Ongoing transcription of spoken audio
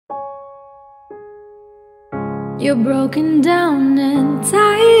You're broken down and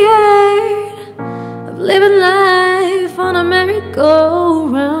tired of living life on a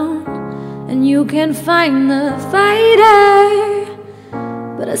merry-go-round, and you can't find the fighter,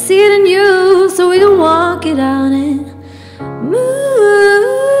 but I see it in you, so we can walk it out and move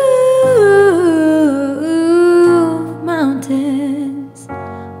mountains.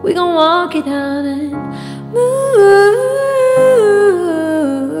 We gon' walk it out and move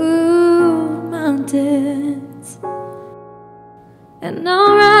mountains. And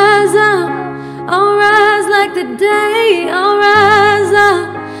I'll rise up, I'll rise like the day. I'll rise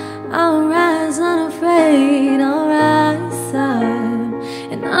up, I'll rise unafraid. I'll rise up,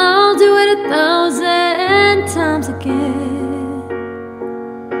 and I'll do it 1,000 times again.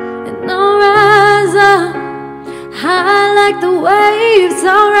 And I'll rise up, high like the waves.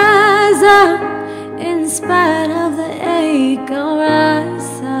 I'll rise up, in spite of the ache. I'll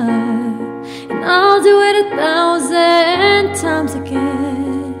rise up, and I'll do it 1,000 times again.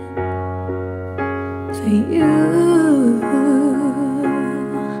 For you,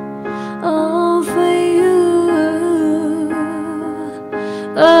 oh, for you,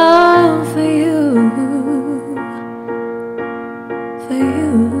 oh, for you, for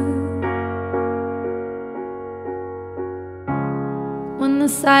you. When the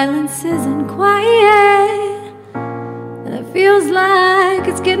silence isn't quiet and it feels like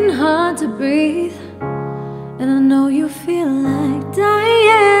it's getting hard to breathe, and I know you feel like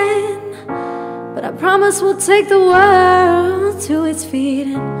dying, but I promise we'll take the world to its feet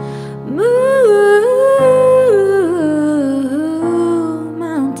and move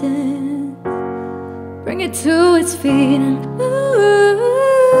mountains. Bring it to its feet and move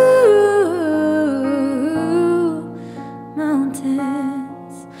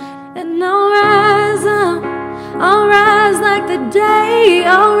mountains. And I'll rise up, I'll rise like the day.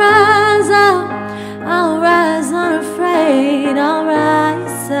 I'll rise up, I'll rise unafraid. I'll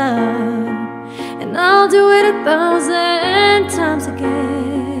rise up, and I'll do it 1,000 times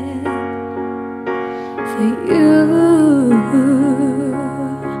again. For you,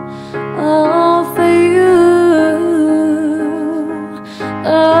 oh, for you,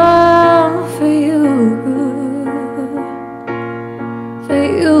 oh, for you, for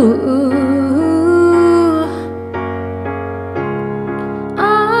you.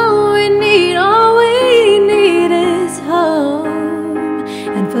 All we need is home,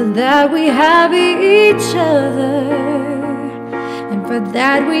 and for that we have each other, and for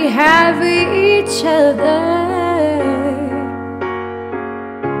that we have each other.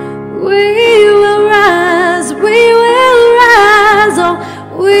 We will rise, we will rise, oh,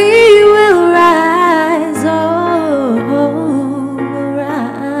 we will rise, oh, we'll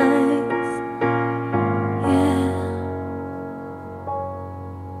rise, yeah.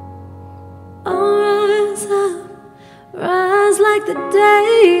 I'll rise up, rise like the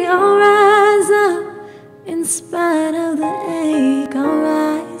day. I'll rise up, in spite of the ache. I'll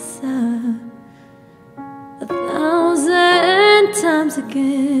rise up 1,000 times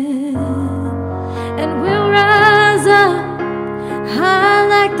again. And we'll rise up, high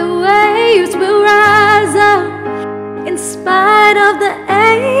like the waves. We'll rise up, in spite of the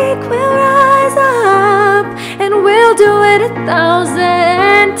ache. We'll rise up, and we'll do it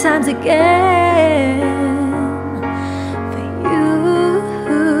 1,000 times again. For you,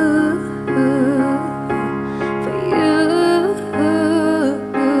 for you, for you,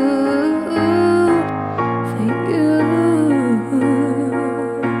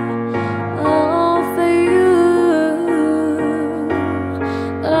 oh, for you,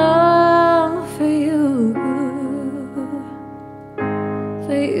 oh, for you,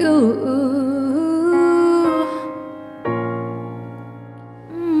 for you.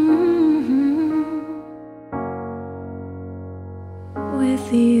 With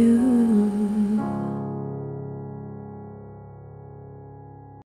you.